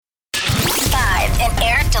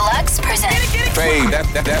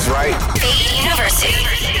That's right. Fade University.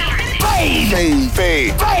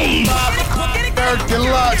 Fade. Eric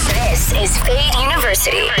Deluxe. This is Fade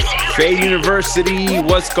University. Fade University,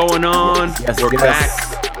 what's going on? Yes, We're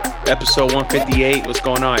yes. back. Episode 158. What's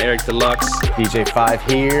going on? Eric Deluxe. DJ 5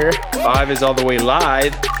 here. 5 is all the way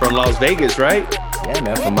live from Las Vegas, right? Yeah,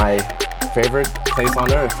 man, from my favorite place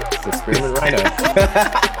on earth, the Spearmint Rhino.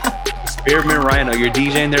 Spearmint Rhino. You're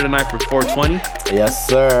DJing there tonight for 420? Yes,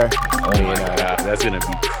 sir. Oh my God, that's going to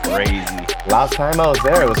be crazy. Last time I was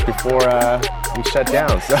there, it was before we shut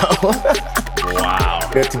down, so. Wow.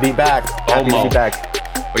 Good to be back. Happy to be back.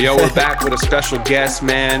 Well, yo, we're back with a special guest,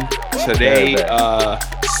 man. Today,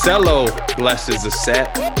 Cello blesses the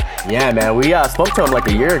set. Yeah, man, we spoke to him like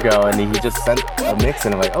a year ago, and he just sent a mix,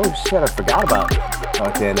 and I'm like, oh shit, I forgot about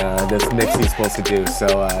fucking this mix he's supposed to do.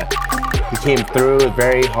 So he came through a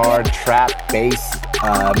very hard trap bass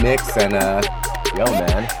mix, and yo,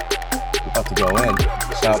 man, we about to go in.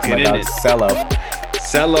 Shout out to my dog Cello.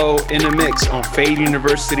 Cello in the mix on Fade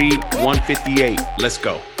University 158. Let's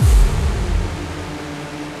go.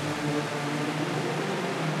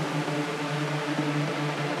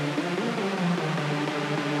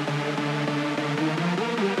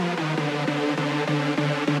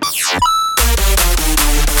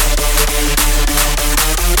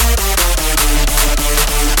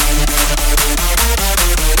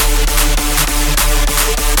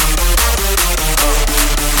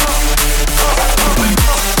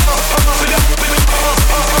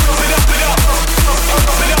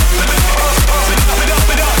 Sit up.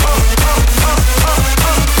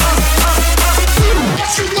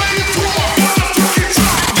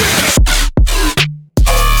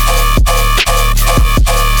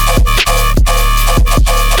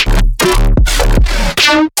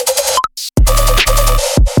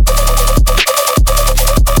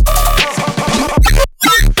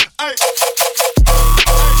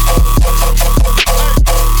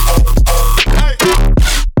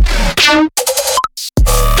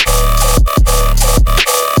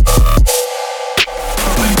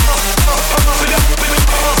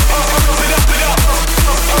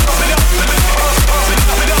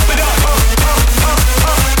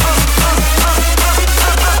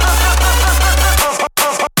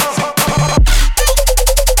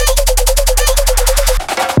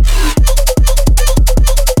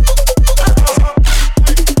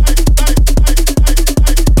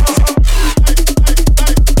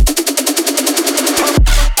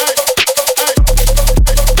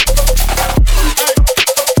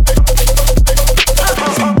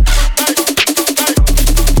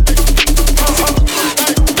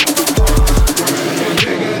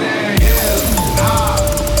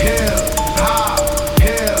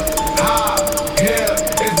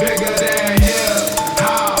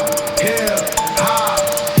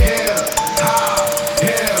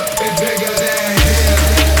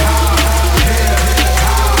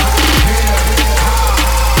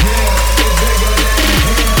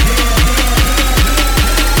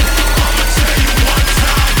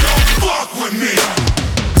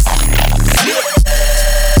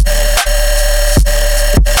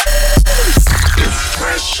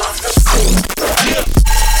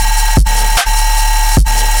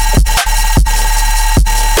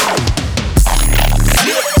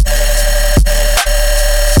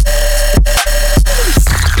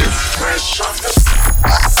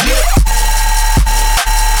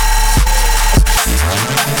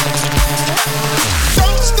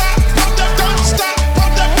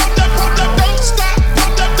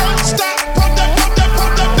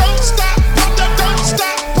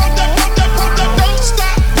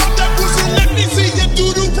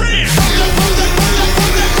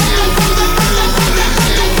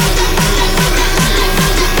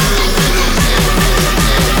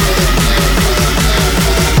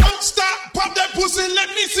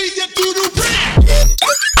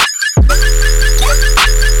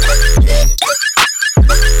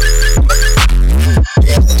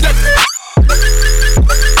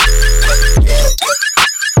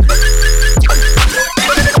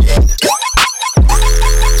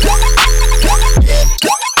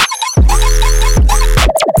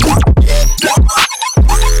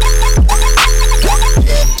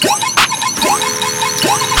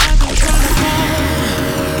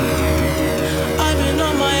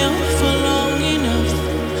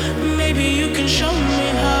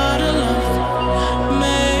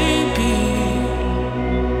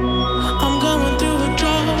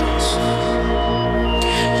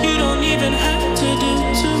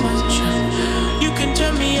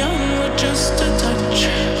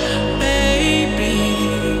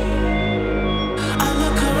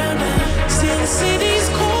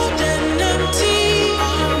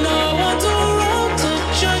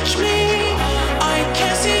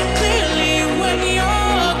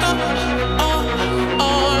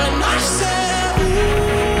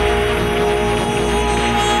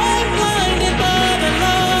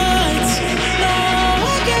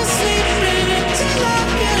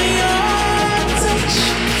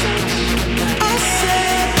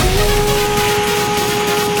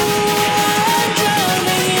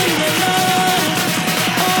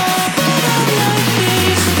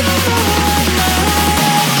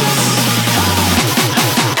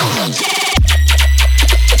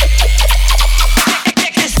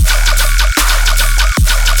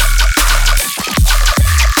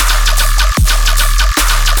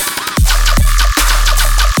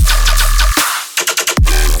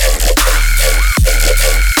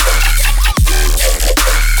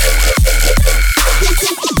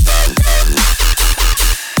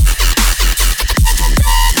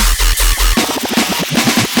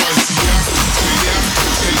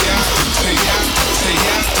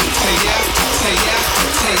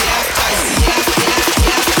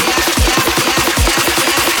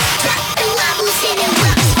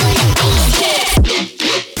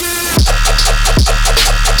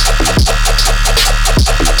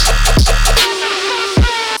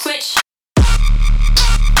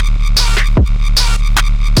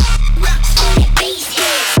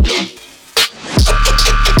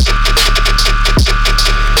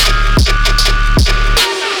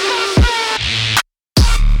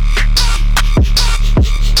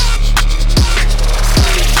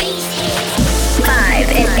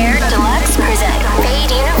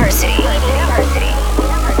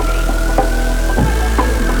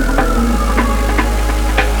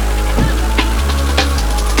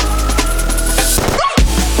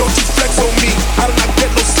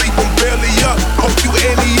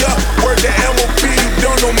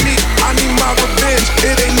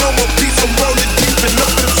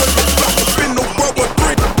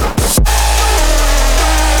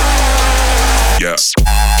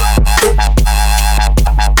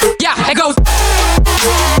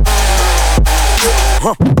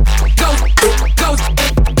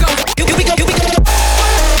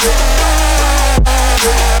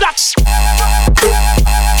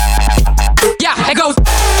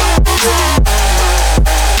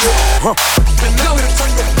 You are now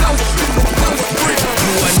watching the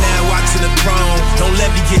throne. Don't let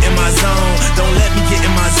me get in my zone. Don't let me get in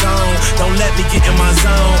my zone. Don't let me get in my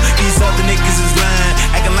zone. These other niggas is lying,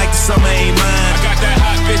 acting like the summer ain't mine. I got that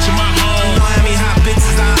hot bitch in my home. Miami hot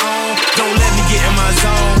bitches I own. Don't let me get in my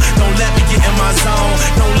zone. Don't let me get in my zone.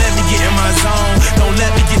 Don't let me get in my zone. Don't let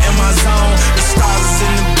me get in my zone. The stars is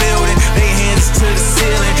in the building. They hands to the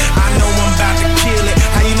ceiling. I know I'm about to kill it.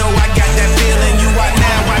 How you know I got that feeling? You are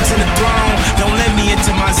now watching the throne. Don't let me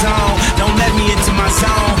into my zone. Don't let me into my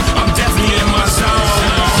zone. I'm definitely in my zone.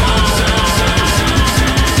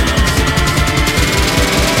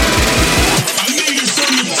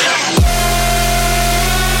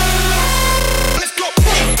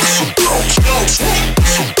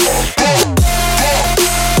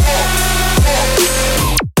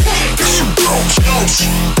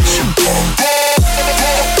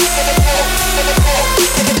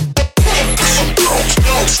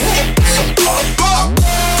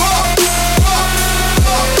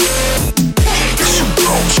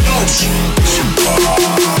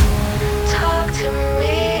 Talk to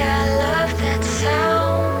me, I love that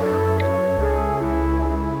sound.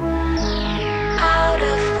 Out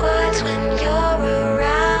of words when you're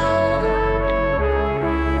around.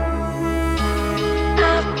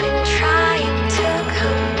 I've been trying to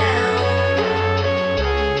come down.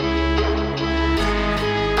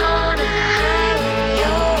 On a high when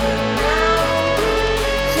you're around.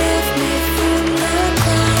 Lift me from the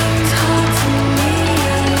ground. Talk to me, I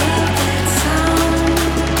love that sound.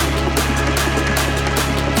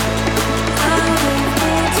 Out of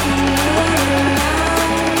words when you're around.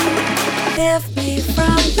 Lift me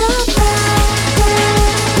from the ground.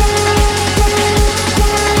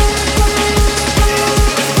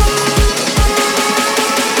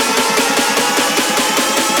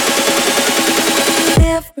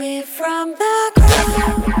 Lift me from the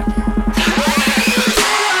ground.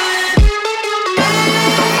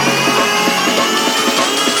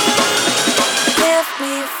 Lift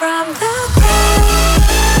me from the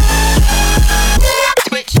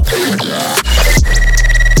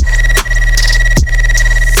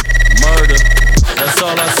Murder, that's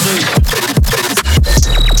all I see.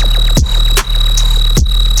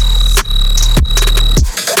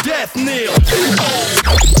 Death knell.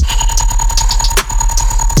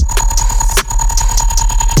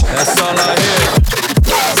 That's all I hear.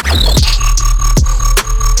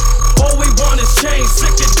 All we want is change,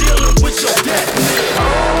 sick of dealing with your death knell.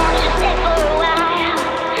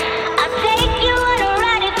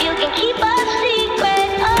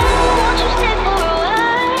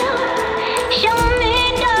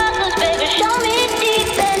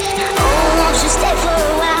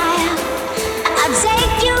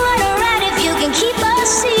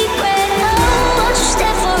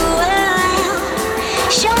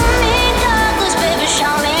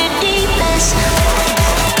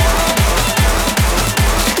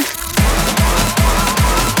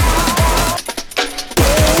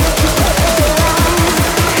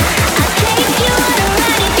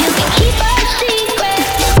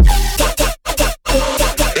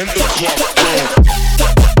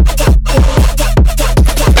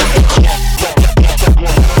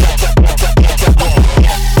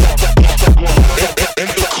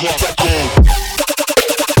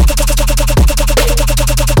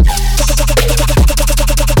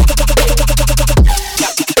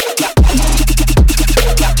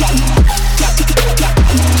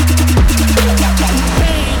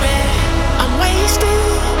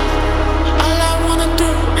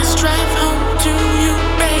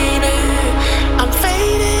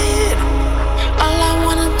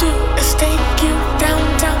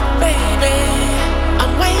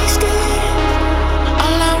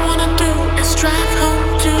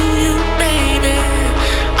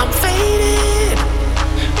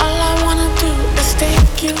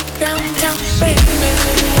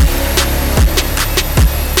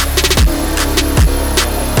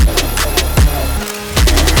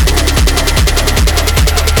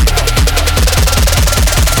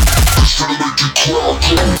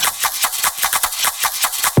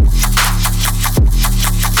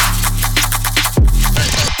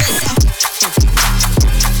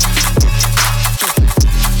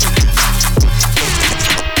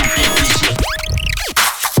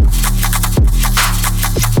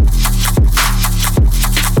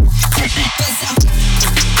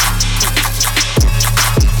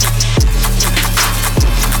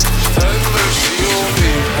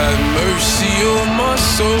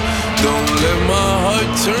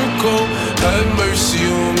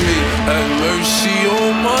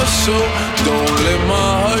 soul. Don't let my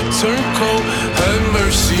heart turn cold. Have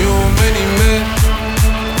mercy on many men.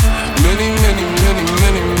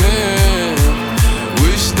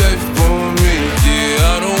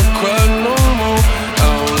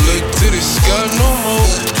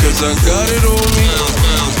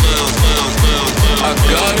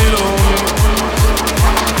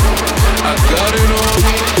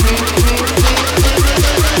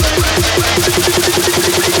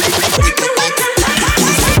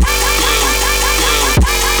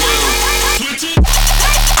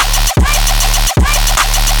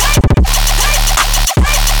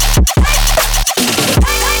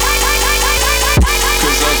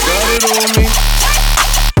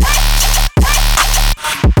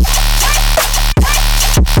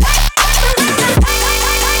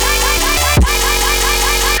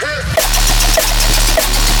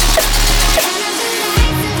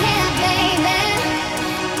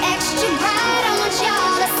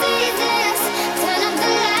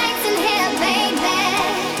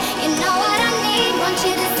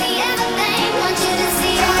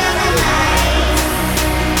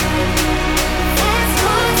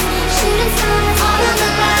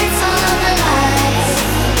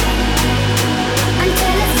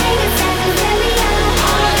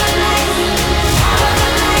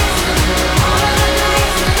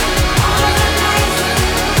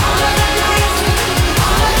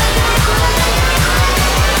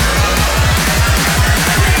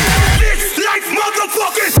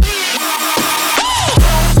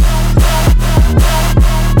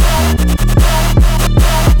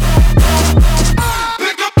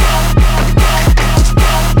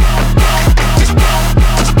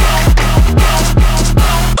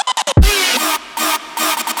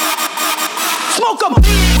 smoke 'em.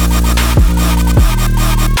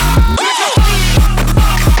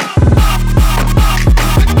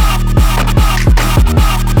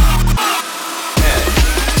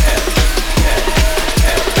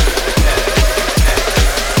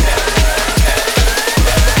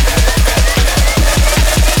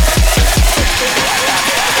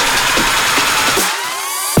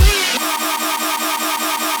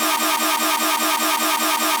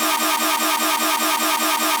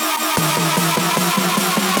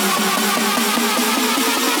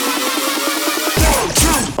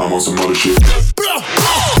 I'm on some other shit.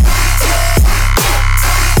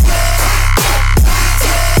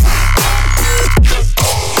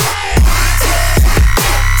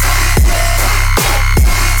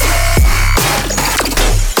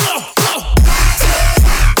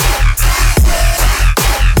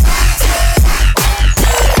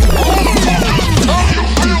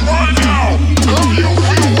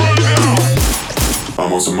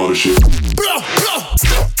 I'm on some other shit.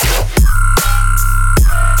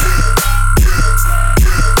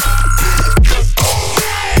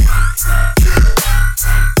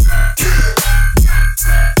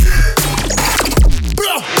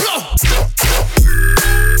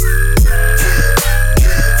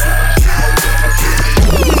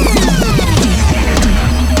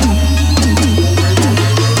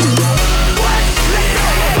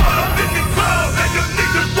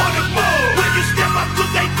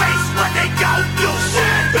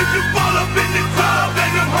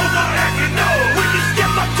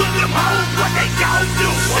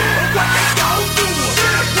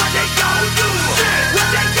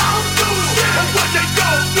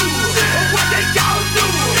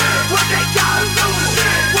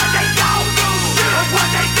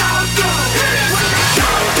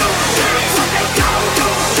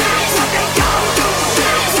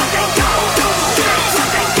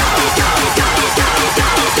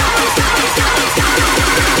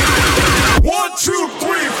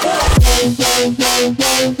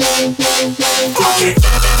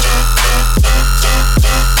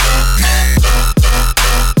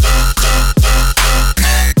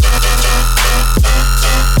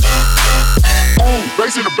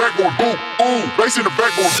 Bass in the backboard, boom, boom, bass in the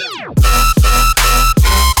backboard.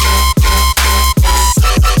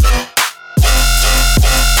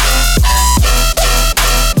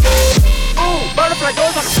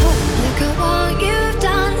 Look at what you've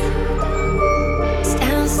done.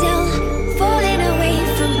 Stand still, falling away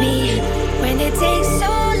from me. When it takes so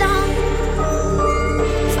long,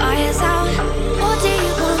 fire's out. What do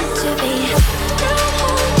you want to be? Now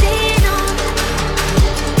holding on.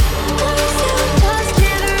 What you said was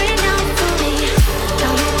never enough for me.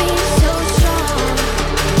 Don't be so strong.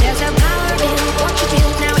 There's a power in what you do.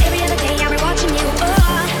 Now every other day I'll be watching you.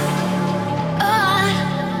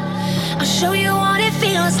 I'll show you what it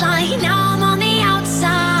feels like. Now I'm on the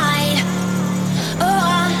outside.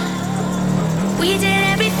 We did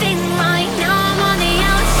everything right. Now I'm on the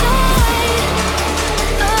outside.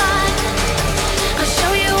 I'll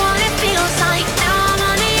show you what it feels like. Now I'm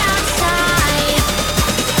on the outside.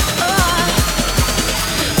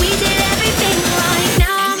 We did everything right.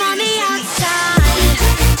 Now I'm on the outside.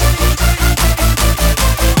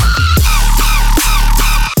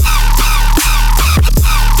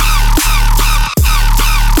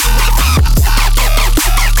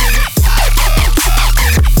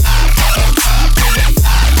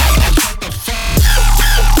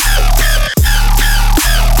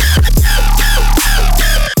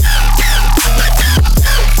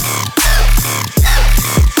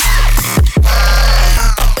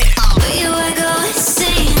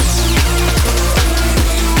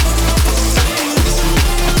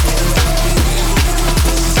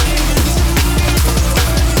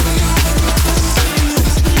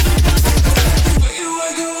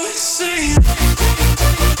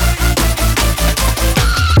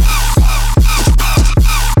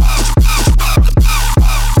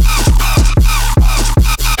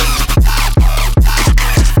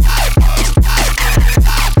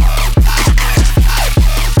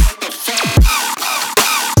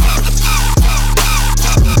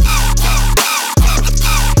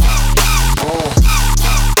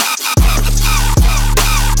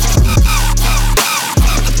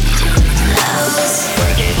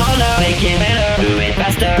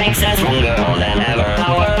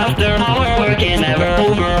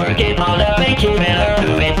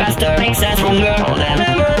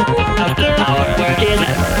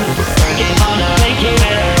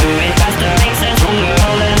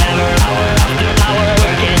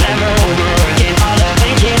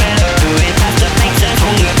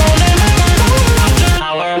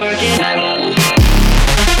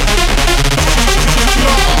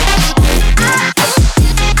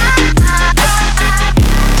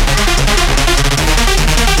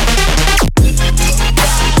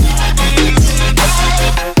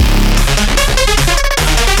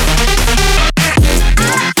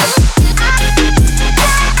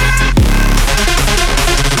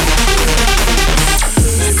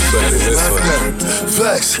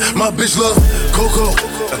 Ice, my bitch love Coco.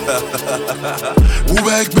 Woo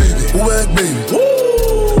back, baby. Woo back, baby. Woo.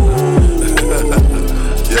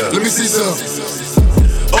 Yeah. Let me see some.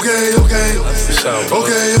 Okay. Okay.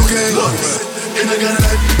 Look. And I got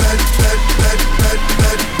back.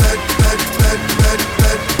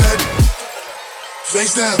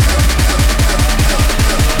 Face down.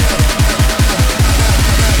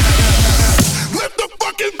 Let the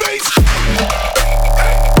fucking bass.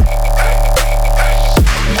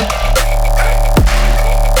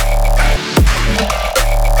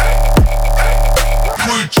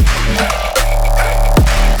 Put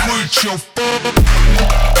your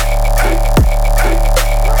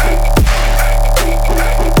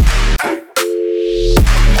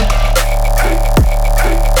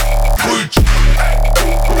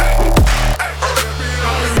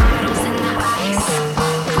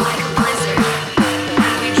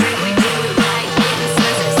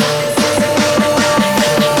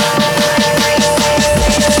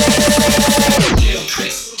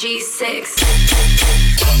G6.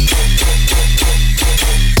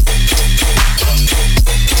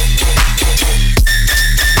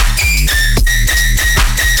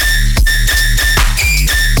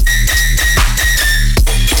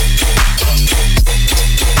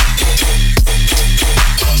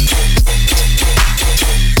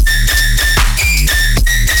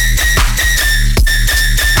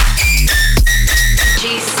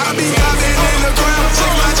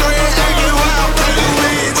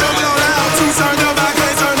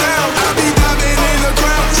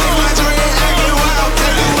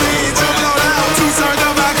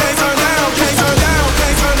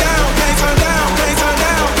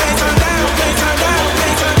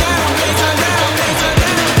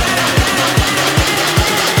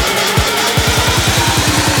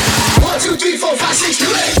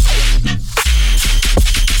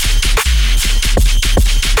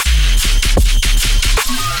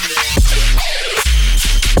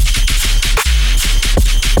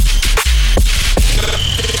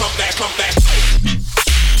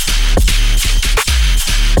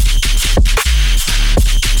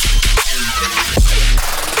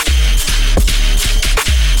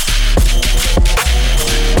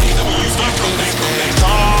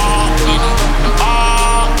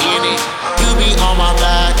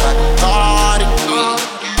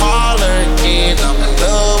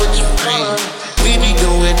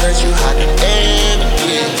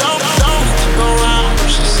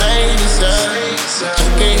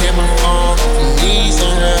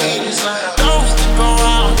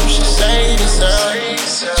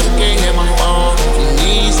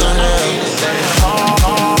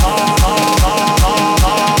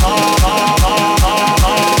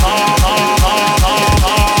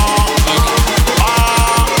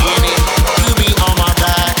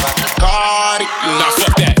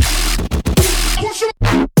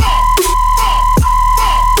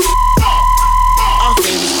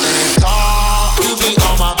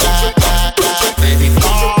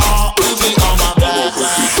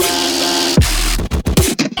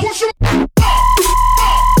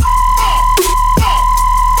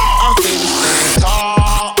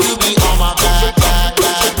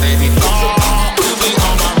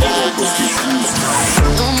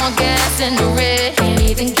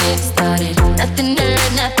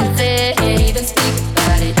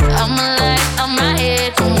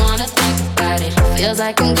 Feels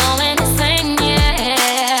like I'm going insane,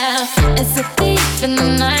 yeah. It's a thief in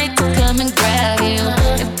the night to come and grab you.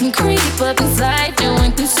 It can creep up inside you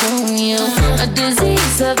and consume you. A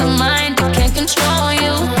disease of the mind that can't control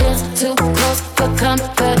you. It's too close for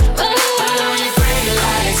comfort. Put on your pretty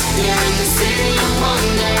lights. You're in the city of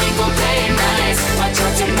wonder. Ain't gon' play it nice. Watch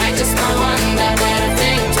out, you might just go under. Better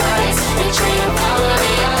think twice. And train your power to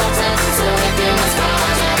your altar. So if you must go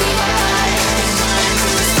on, I'll be high.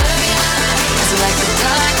 Like the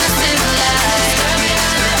darkness is light,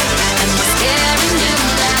 and the scary new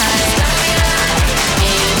light.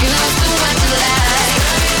 Ain't used to what you like.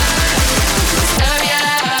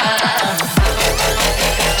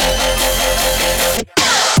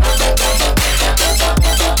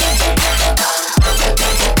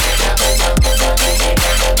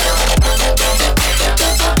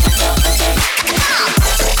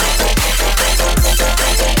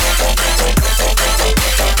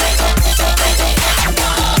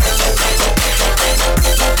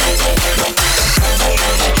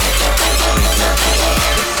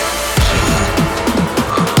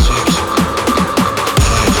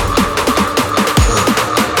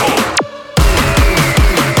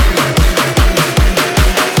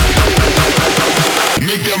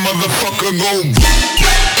 Make that motherfucker go.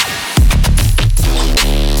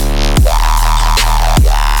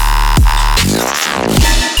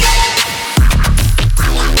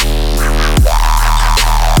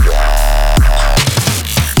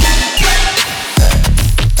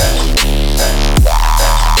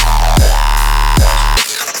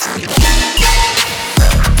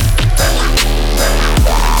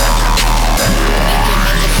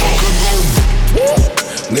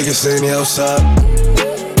 Niggas saying they outside.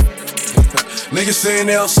 Niggas saying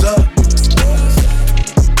they outside.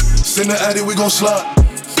 Send the addy, we gon' slide.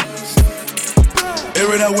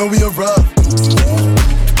 Air it out when we arrive.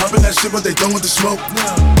 Poppin' that shit, but they done with the smoke.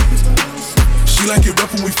 She like it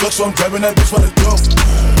rough when we fuck, so I'm grabbing that bitch by the throat.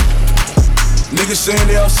 Niggas saying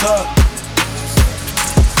they outside.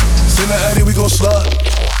 Send the addy, we gon' slide.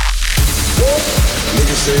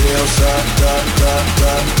 Niggas say they outside.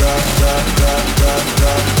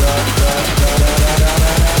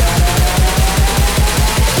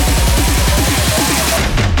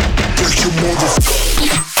 Break your motherfucker.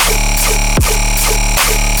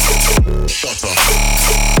 Shut up.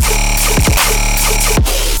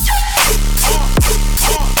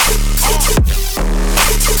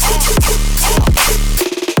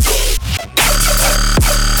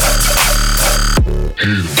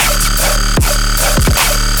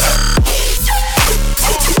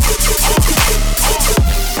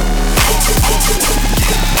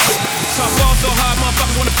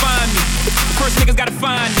 1st niggas gotta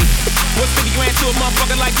find me. What city you ran to a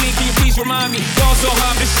motherfucker like me? Can you please remind me? Going so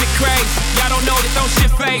hard, this shit crazy. Y'all don't know that don't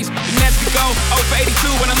shit phase. The next could go 0 for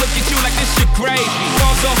 82 when I look at you like this shit crazy.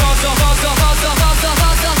 Going so hard, so hard, so hard, so hard, so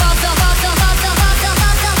hard, so hard, so hard, so hard, so hard, so hard, so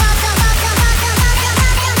hard, so hard.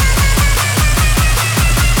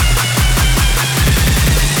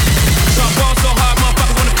 So I'm going so hard,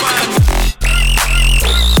 motherfuckers wanna find me.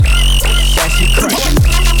 That shit crazy.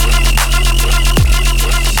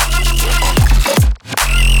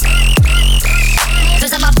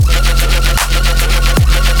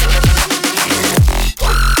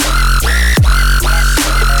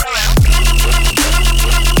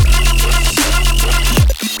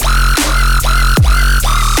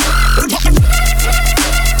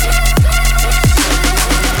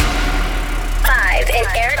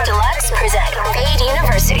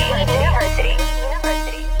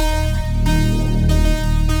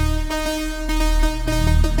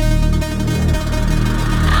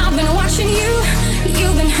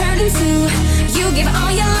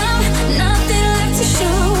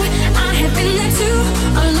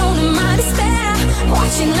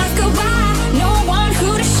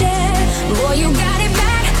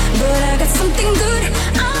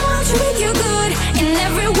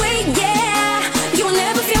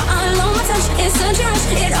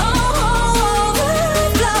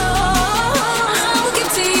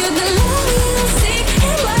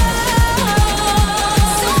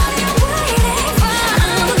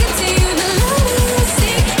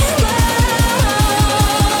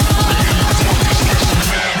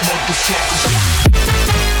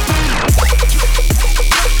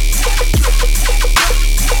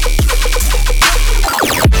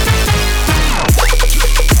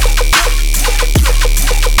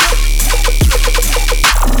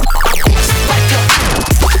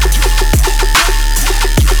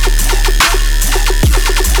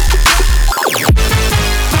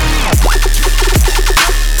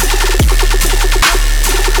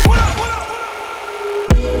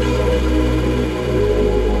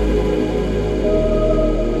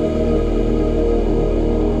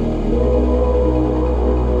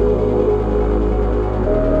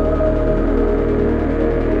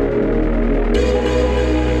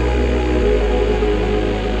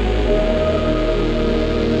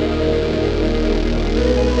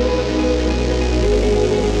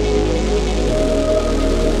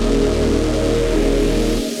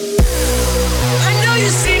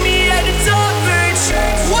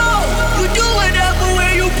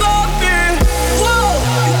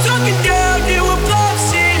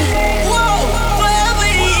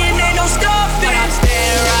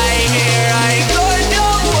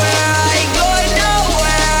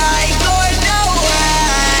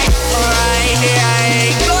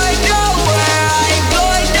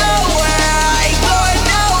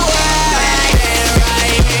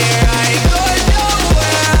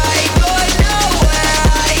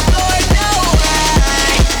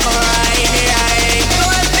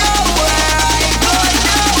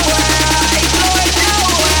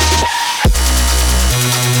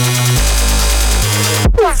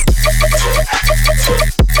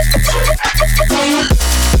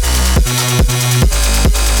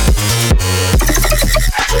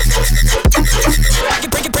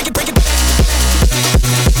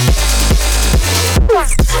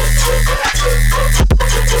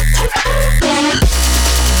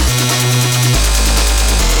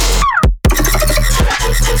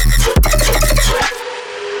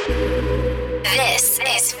 This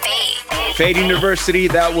is Faith. Fade University,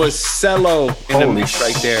 that was Cello in the Holy mix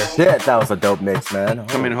right there. Shit, that was a dope mix, man.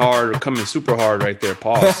 Coming hard, coming super hard right there.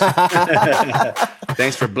 Pause.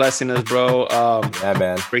 Thanks for blessing us, bro. Yeah,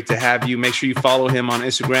 man. Great to have you. Make sure you follow him on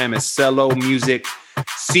Instagram. It's Cello Music,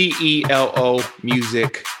 CELO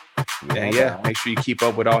Music. And yeah, make sure you keep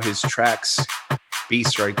up with all his tracks.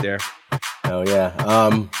 Beast right there. Oh yeah.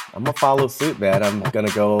 I'm gonna follow suit, man. I'm gonna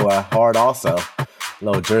go hard also.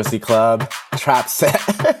 Little Jersey Club trap set.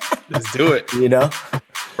 Let's do it. You know,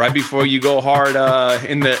 right before you go hard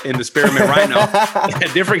in the Spearmint Rhino.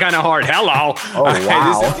 Different kind of hard. Hello. Oh, right,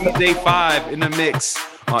 wow. This is DJ 5 in the mix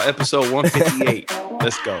on episode 158.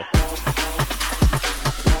 Let's go.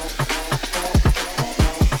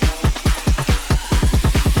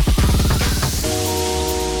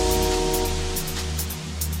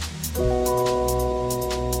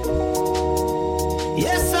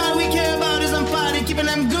 Yes, all we care about is I'm party, keeping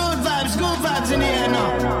them good vibes in the air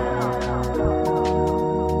now.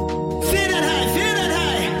 Feel that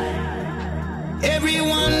high.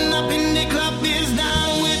 Everyone up in the club is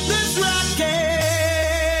down with this rocket.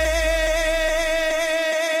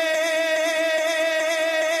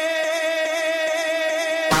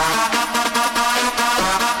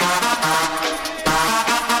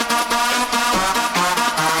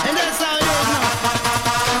 And that's how it is now.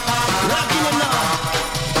 Rocking it now.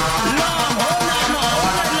 Long, all night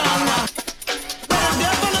long now. Better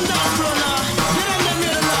step on the dance floor now. Get in the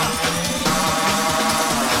middle now.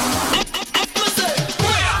 I'ma say,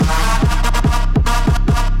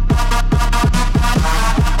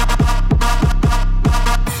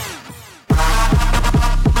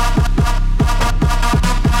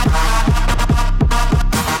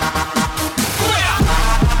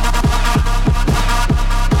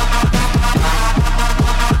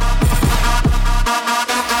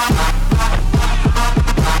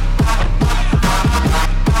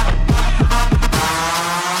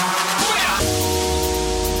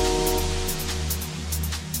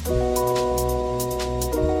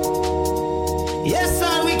 yes,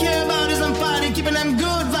 all we care about is I'm party, keeping them good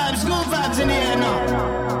vibes in the air now.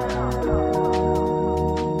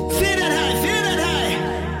 Feel that high.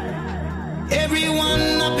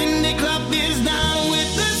 Everyone up in the club is down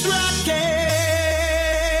with this rocket.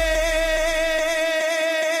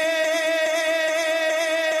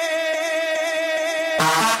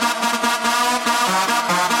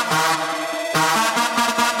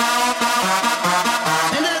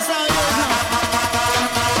 And that's how it is now.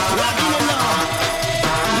 Rocking it now.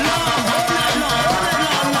 Long, all night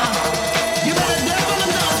long now. You better step on the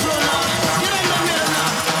dance floor now. Get in the middle now.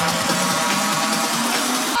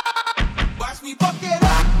 Watch me fuck it up.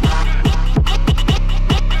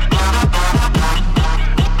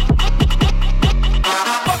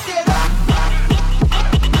 Fuck it up.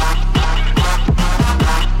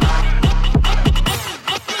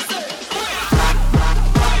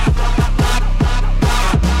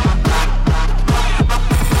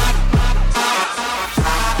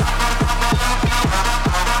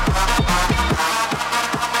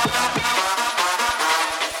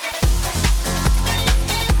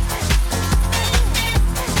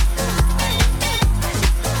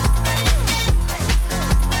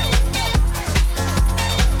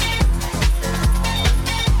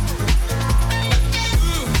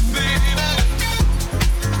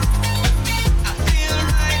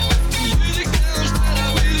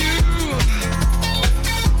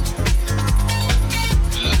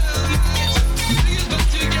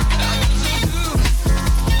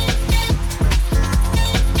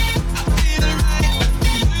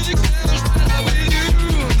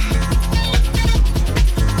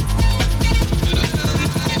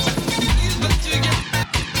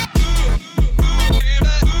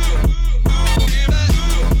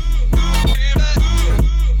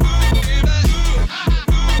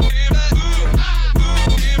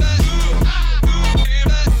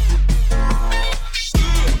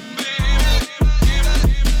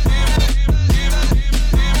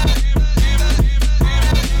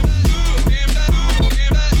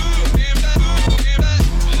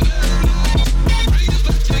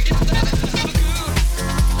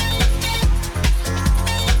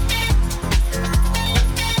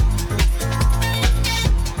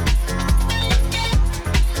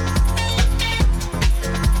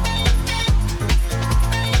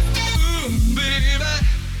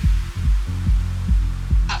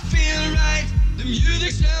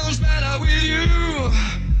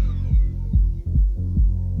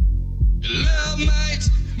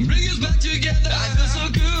 Bring us back together. I feel so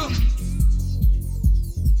good.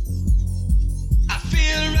 I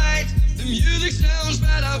feel right. The music sounds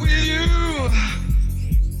better with you.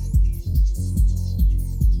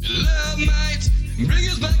 Love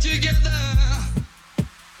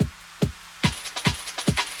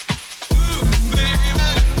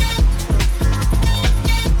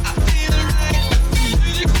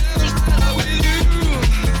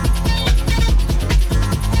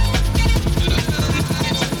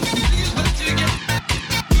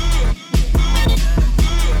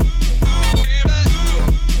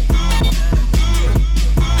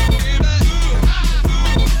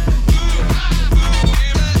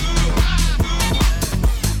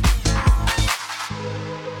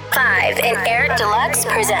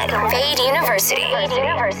present Fade University.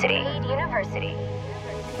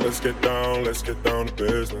 Let's get down to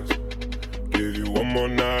business. Give you one more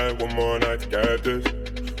night to get this.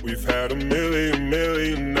 We've had a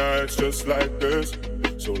million nights just like this.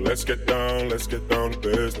 So let's get down to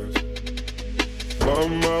business.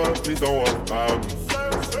 Mama, please don't worry about me.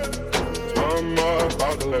 Mama,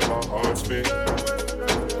 about to let my heart speak.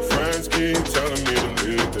 Friends keep telling me to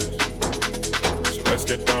leave this. So let's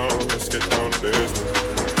get down to business.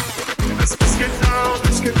 Let's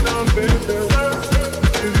get down to business.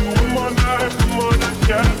 Give you one more night,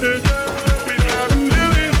 got this. We've had a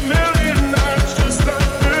million nights just like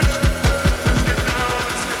this. Let's get down.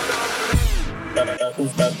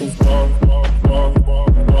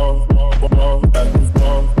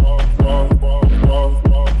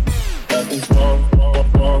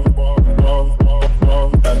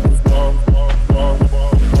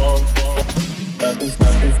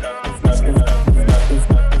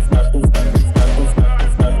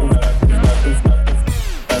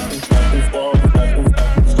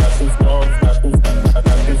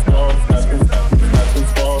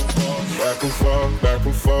 Back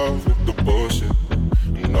and forth with the bullshit.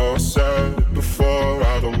 I know I said it before,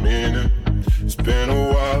 I don't mean it. It's been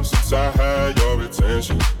a while since I had your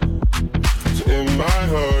attention, so it might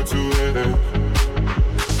hurt to hit it.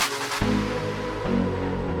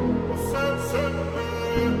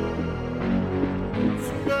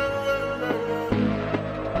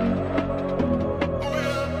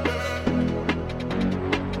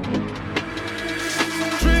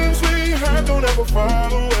 Dreams we had don't ever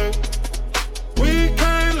fall away. We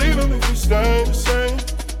can't leave them if we stay the same.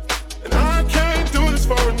 And I can't do this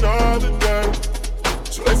for another day.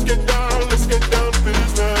 So let's get down to business.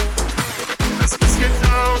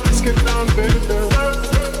 Let's get down to business.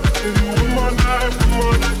 Give you one more night,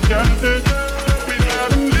 got this. We've had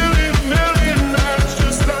a million nights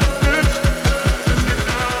just like this. Let's get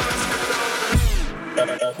down.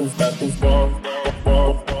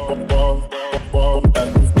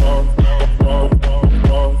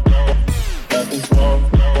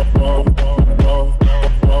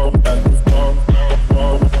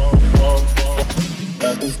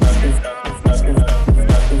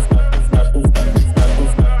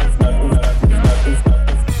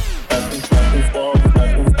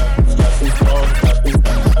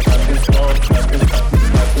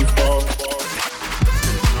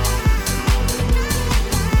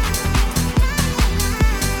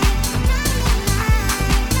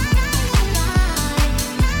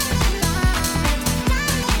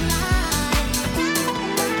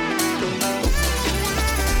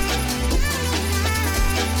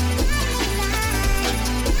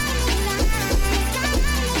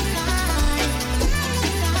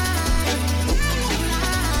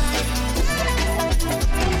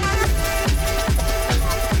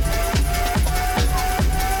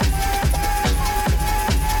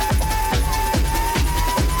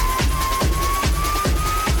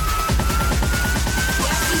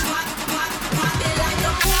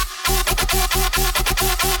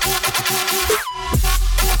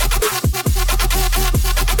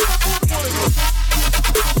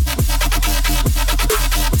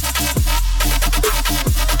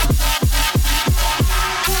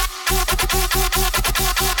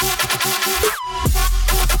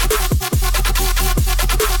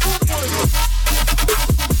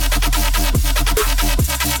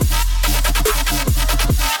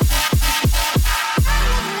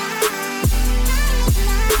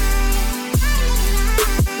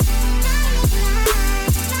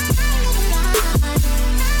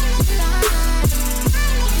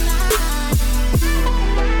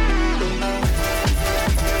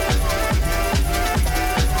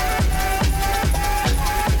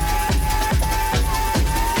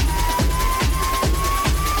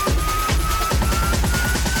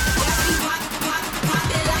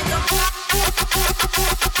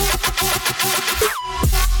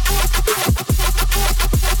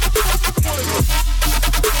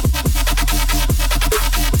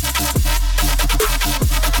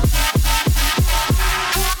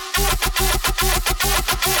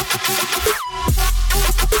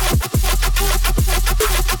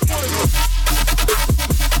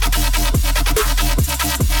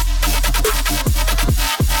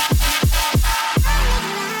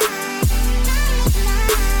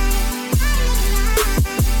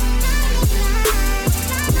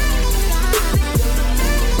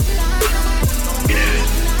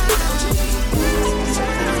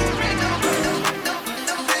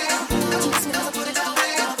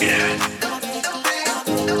 Yeah.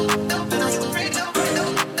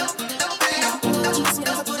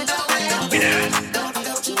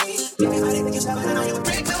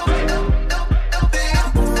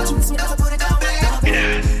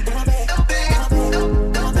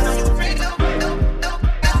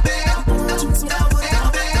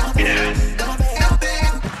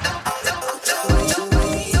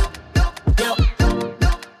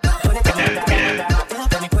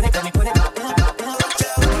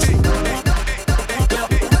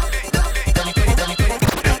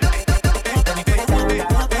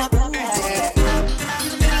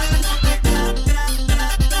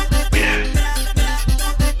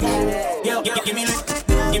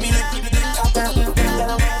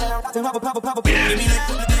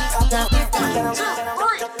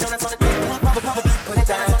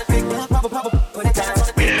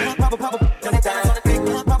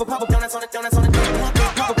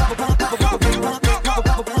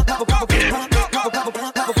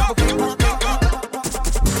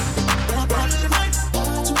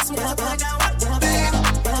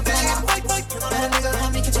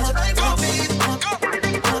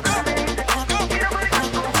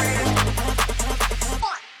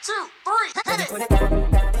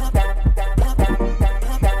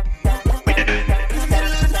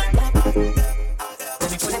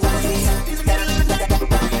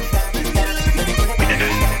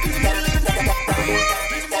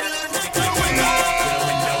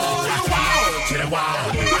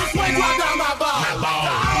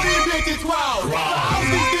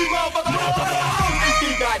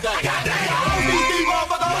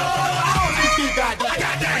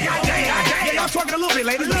 Twerking a little bit,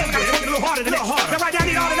 ladies. Twerking a little harder than that. Now right now, I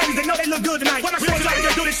need all the ladies that know they look good tonight. What I say, like,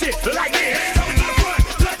 just do this shit like this. Coming to the front,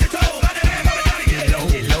 touch your toes. Let the hands on the body get low,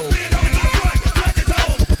 get low. Coming to the front, touch your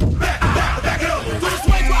toes. Back it up. Do the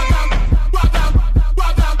swing, rock down, rock down,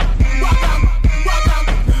 rock down, rock down, rock down,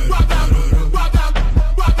 rock down, rock down,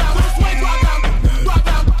 rock down. Do the swing, rock down, rock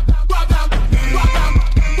down, rock down, rock down,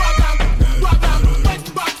 rock down, rock down, wait, rock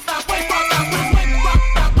down, wait, rock down,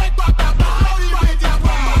 wait,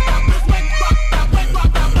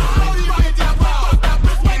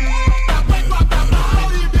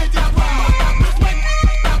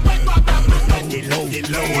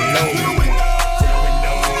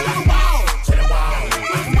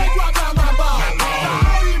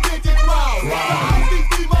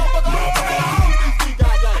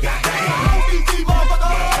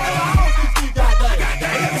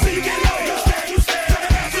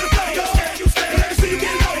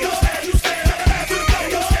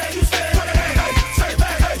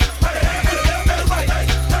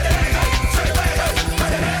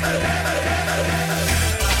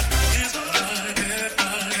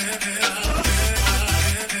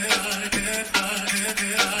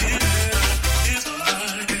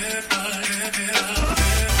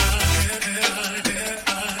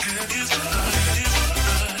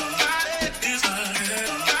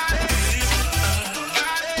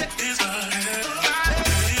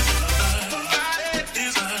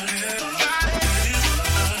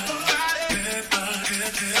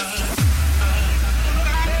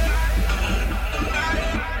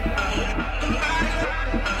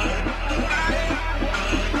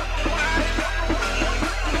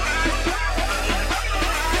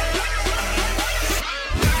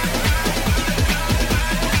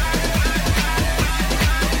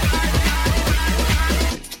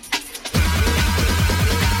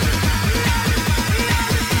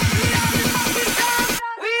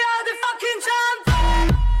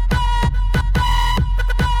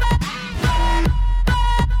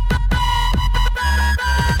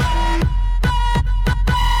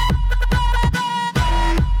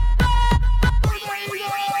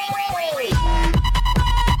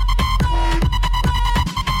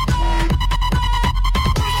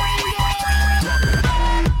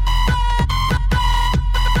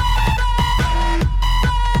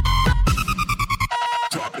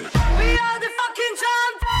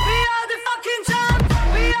 wait, rock down.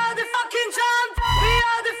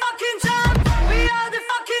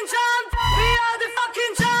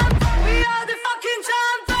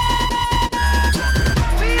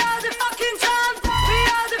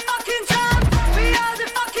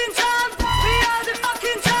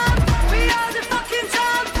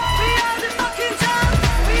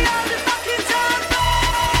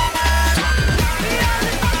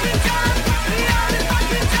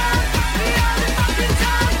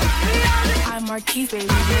 Marquise, baby.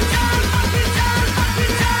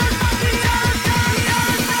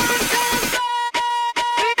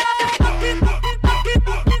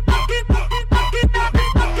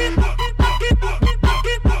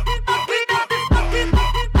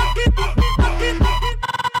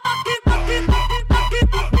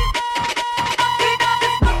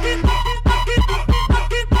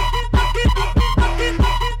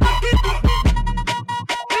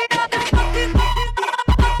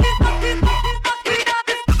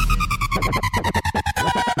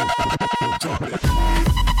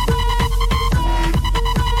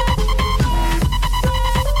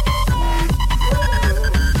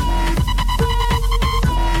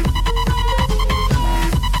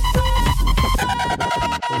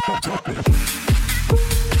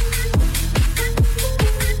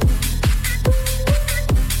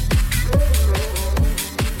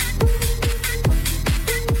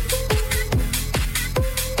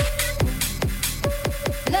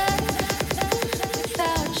 Love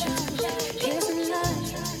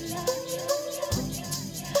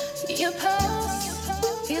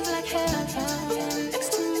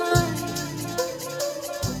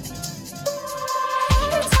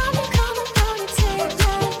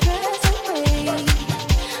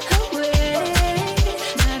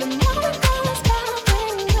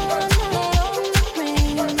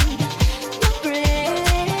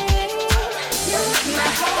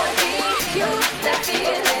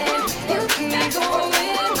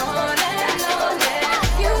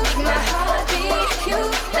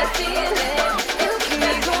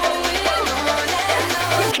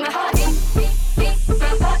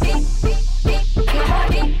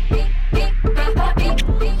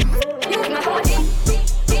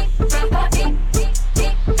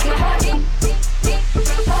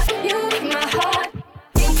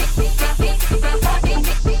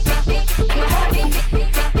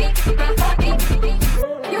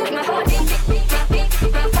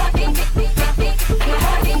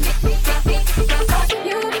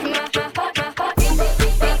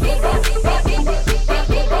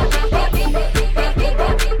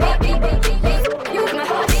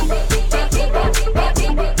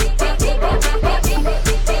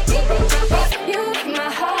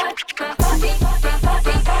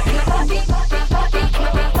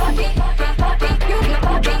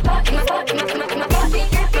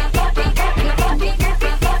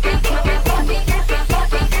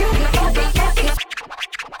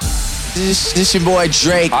This your boy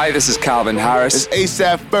Drake. Hi, this is Calvin Harris. It's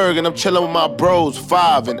ASAP Ferg, and I'm chilling with my bros,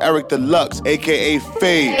 Five and Eric Deluxe, aka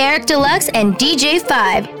Fade. Eric Deluxe and DJ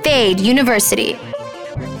 5, Fade University.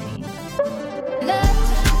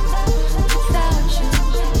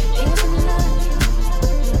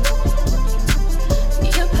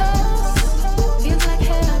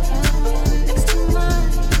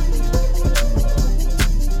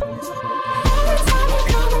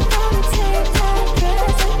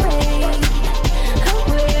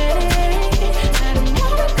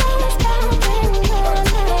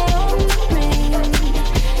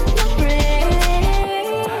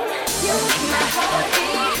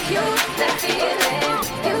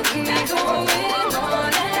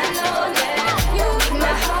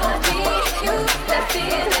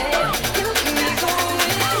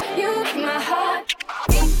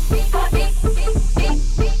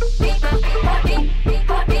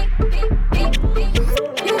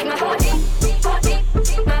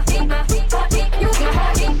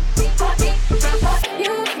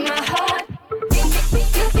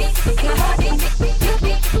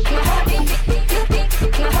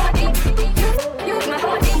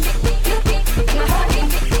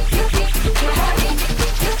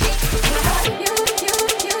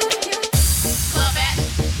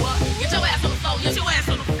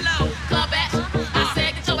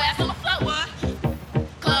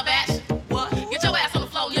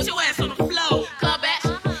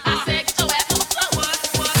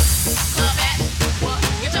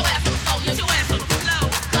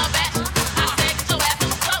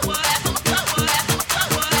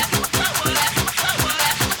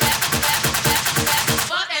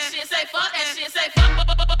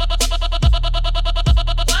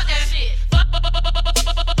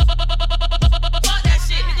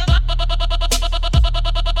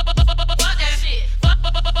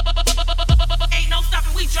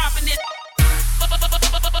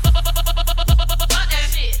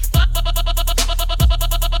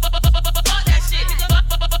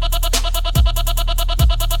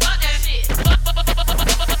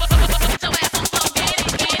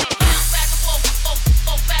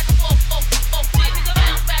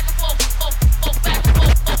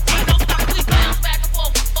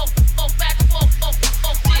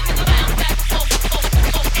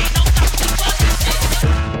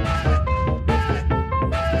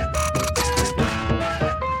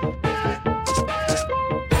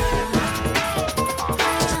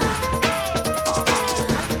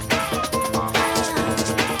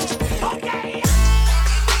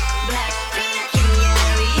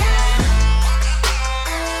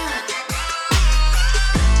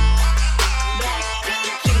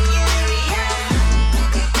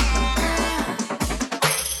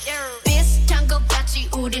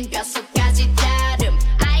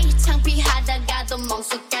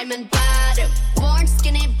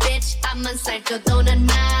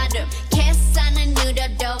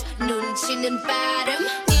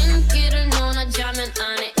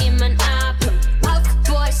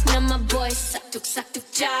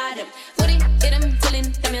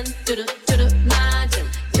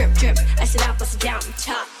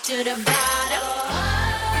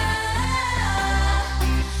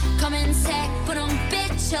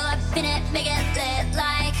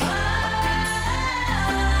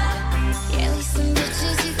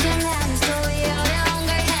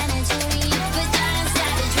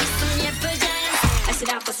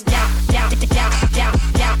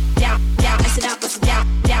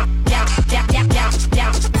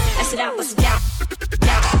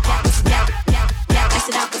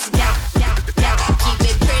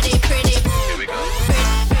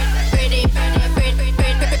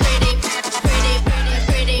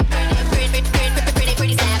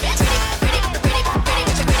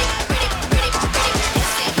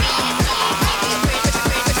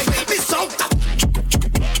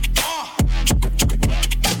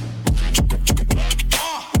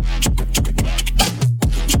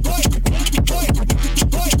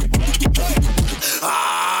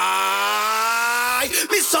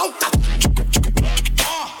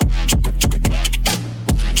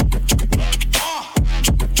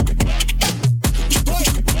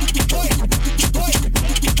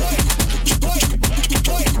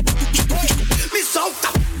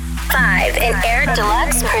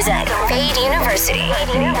 University.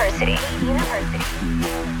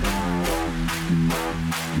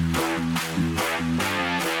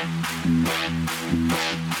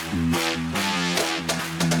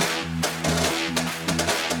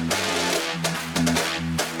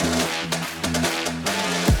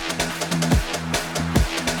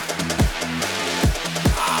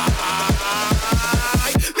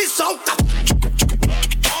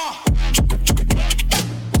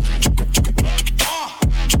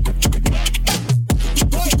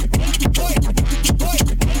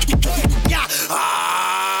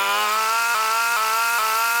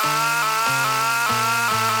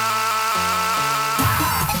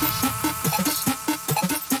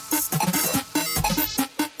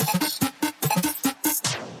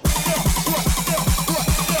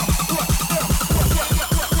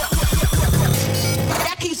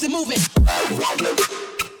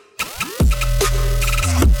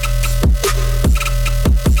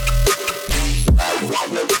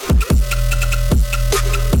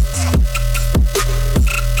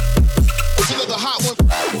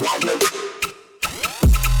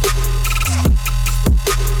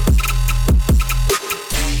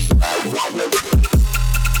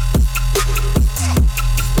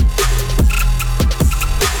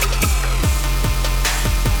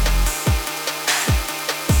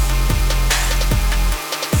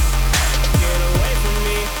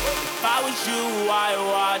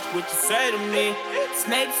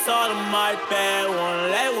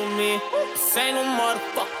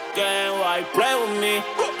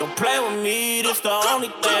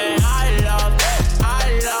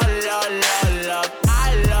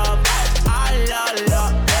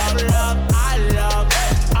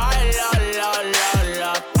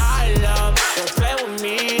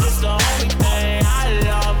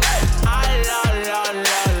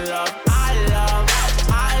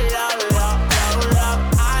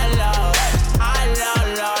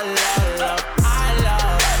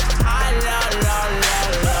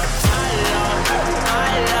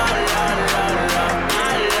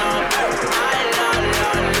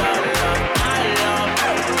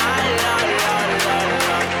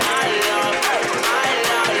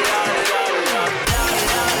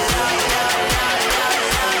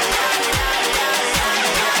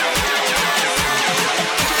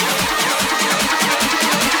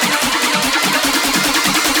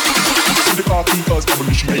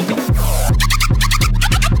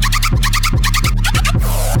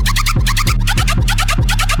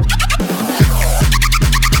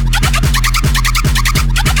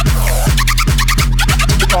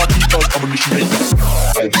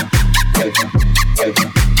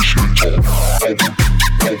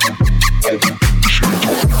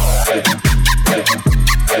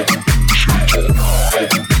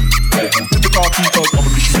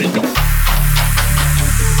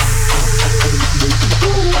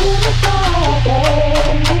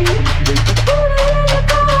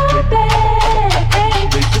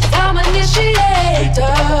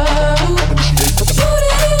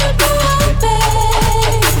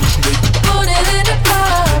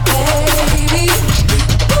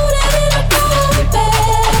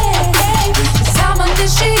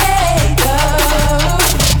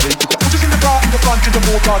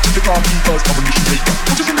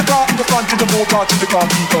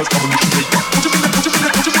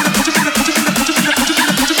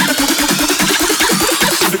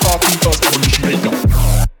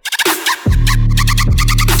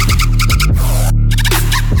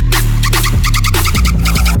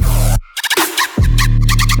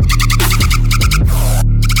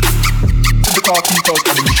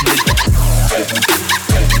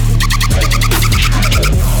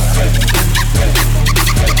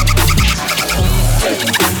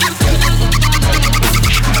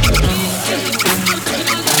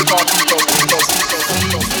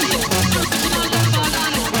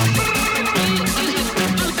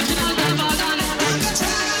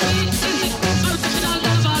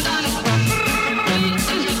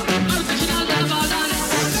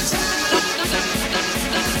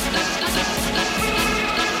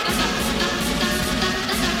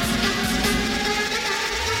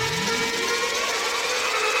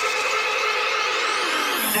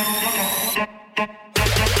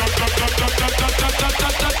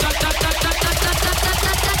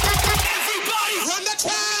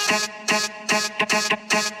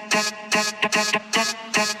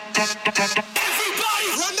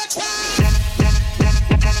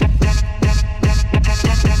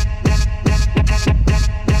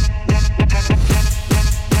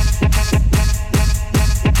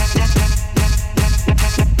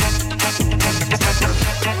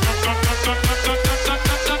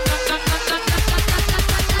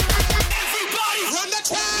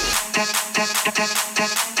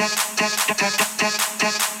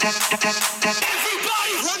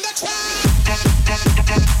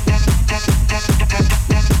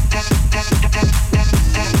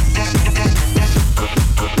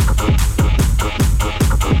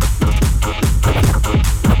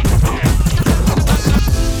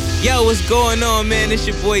 Yo, what's going on, man? It's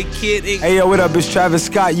your boy Kid Ink. Hey, yo, what up? It's Travis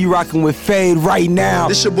Scott. You rocking with Fade right now.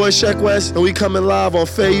 This your boy Sheck West, and we coming live on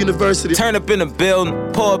Fade University. Turn up in the building,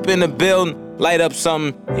 pull up in the building, light up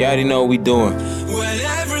something. You already know what we doing. When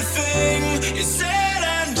everything is said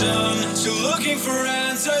and done, still looking for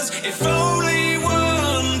answers. If only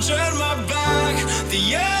one turned my back,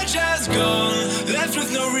 the edge has gone. Left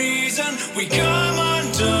with no reason, we come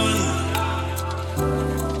undone.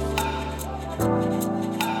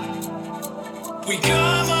 We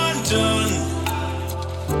come undone.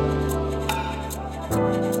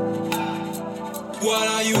 What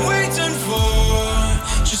are you waiting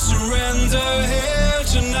for? Just surrender here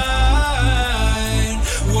tonight.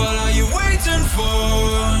 What are you waiting for?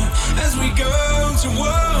 As we go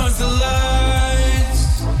towards the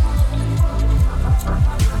lights.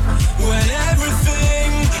 When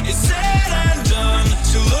everything is said and done,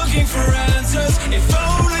 still looking for answers. If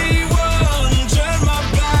only one turned my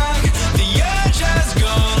back, the edge has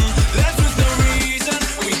gone. Left with no reason,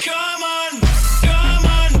 we come on, come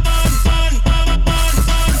on, come on,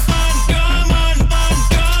 come on,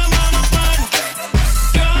 come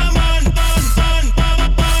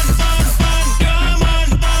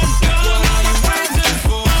on, what are you waiting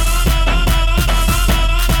for?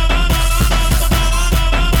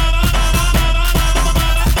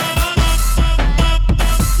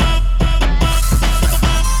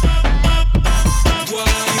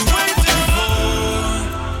 What are you waiting for?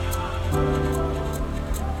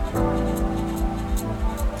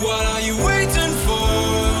 What are you waiting for?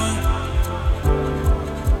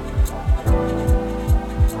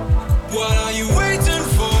 What are you waiting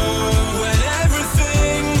for? When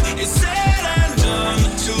everything is said and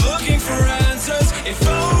done, still looking for answers. If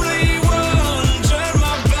only one turned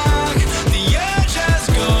my back, the edge has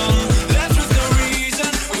gone. Left with no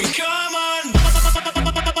reason, we come on.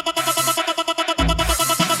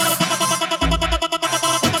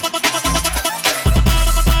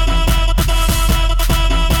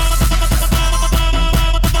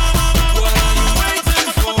 What are you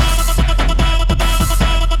waiting for?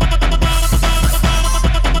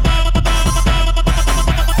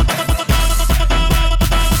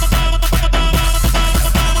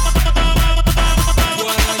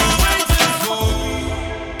 What are you waiting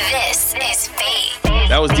for? This is Fade.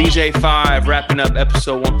 That was DJ 5 wrapping up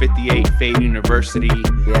episode 158, Fade University,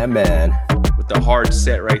 Yeah, man. with the hard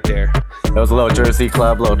set right there. It was a little Jersey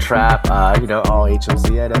club, little trap, all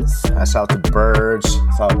HMC edits. Shout out to Burge,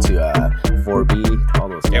 shout out to 4B, all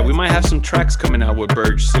those guys. Yeah, we might have some tracks coming out with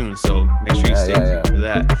Burge soon, so make sure you stay tuned for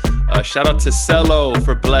that. Shout out to Cello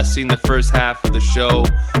for blessing the first half of the show.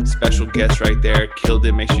 Special guest right there, killed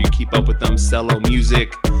it. Make sure you keep up with them, Cello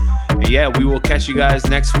Music. And yeah, we will catch you guys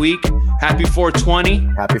next week. Happy 420.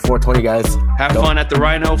 Happy 420, guys. Have fun at the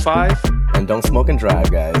Rhino 5. And don't smoke and drive,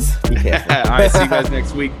 guys. Be careful. All right, see you guys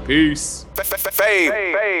next week. Peace.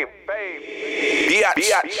 Fade.